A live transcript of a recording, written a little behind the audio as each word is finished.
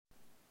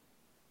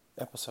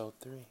Episode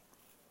 3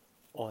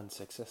 on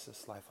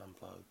Successes Life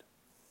Unplugged.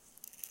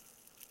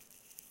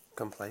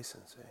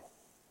 Complacency.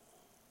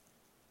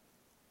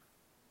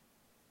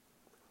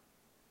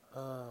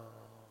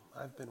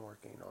 I've been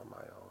working on my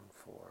own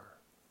for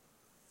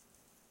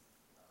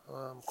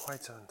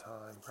quite some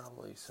time,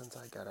 probably since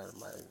I got out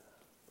of my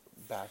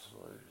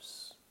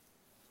bachelor's.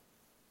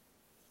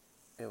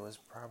 It was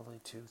probably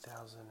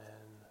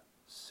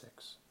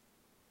 2006.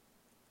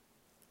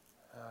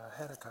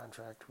 Had a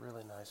contract,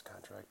 really nice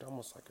contract,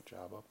 almost like a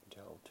job up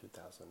until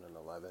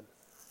 2011.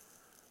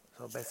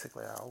 So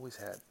basically, I always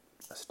had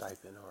a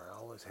stipend, or I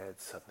always had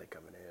something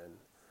coming in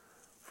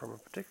from a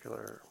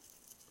particular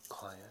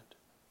client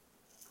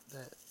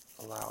that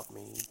allowed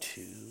me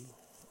to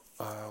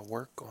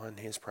work on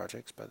his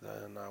projects, but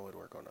then I would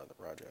work on other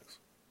projects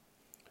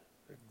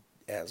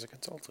as a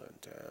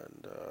consultant.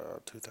 And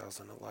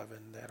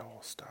 2011, that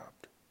all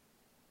stopped.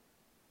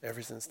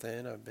 Ever since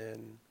then, I've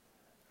been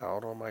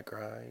out on my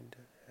grind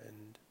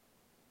and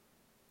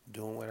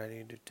doing what I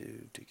need to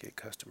do to get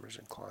customers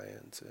and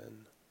clients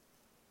and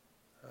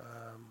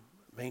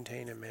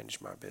maintain and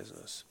manage my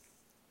business.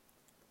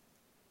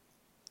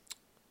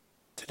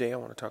 Today I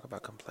want to talk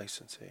about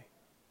complacency.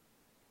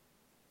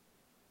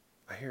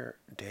 I hear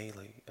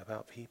daily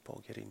about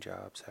people getting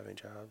jobs, having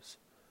jobs,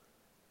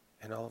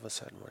 and all of a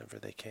sudden whenever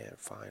they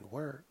can't find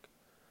work,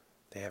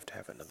 they have to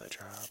have another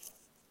job.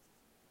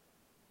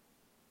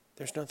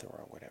 There's nothing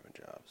wrong with having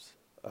jobs.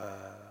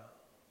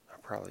 I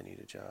probably need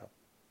a job.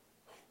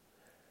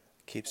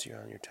 Keeps you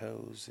on your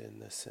toes in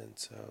the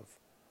sense of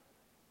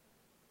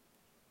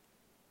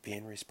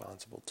being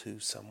responsible to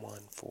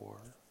someone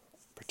for a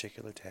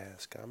particular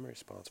task. I'm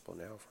responsible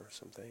now for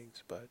some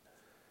things, but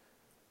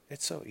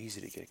it's so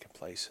easy to get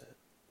complacent.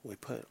 We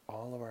put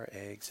all of our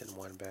eggs in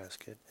one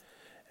basket,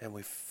 and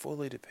we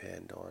fully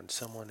depend on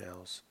someone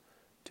else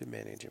to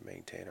manage and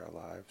maintain our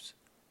lives.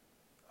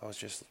 I was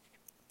just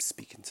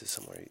speaking to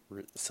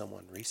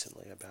someone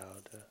recently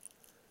about a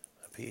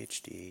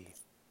PhD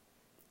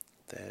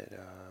that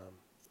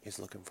is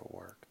looking for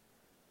work.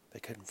 They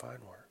couldn't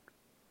find work,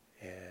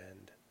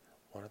 and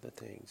one of the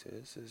things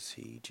is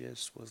he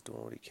just was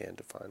doing what he can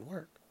to find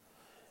work,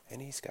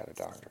 and he's got a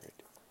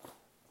doctorate.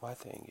 My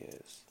thing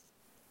is,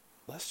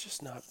 let's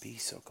just not be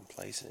so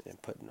complacent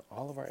and putting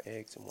all of our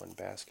eggs in one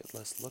basket.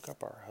 Let's look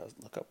up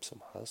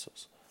some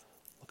hustles.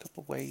 Look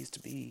up ways to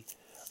be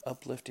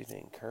uplifted and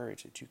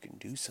encouraged that you can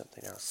do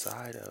something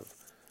outside of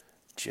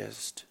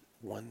just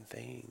one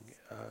thing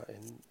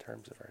in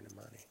terms of earning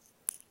money.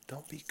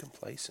 Don't be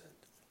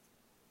complacent.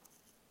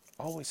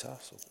 Always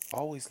hustle.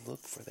 Always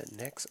look for the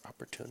next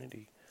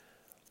opportunity.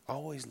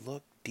 Always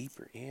look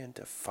deeper in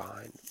to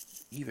find,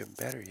 even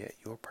better yet,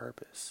 your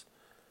purpose.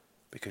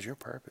 Because your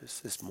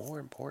purpose is more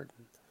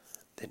important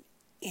than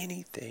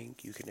anything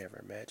you can ever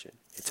imagine.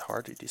 It's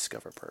hard to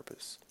discover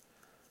purpose.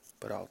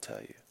 But I'll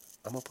tell you,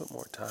 I'm going to put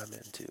more time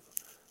into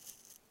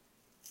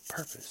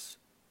purpose.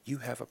 You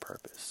have a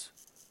purpose.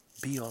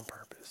 Be on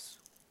purpose.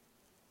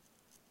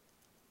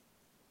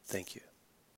 Thank you.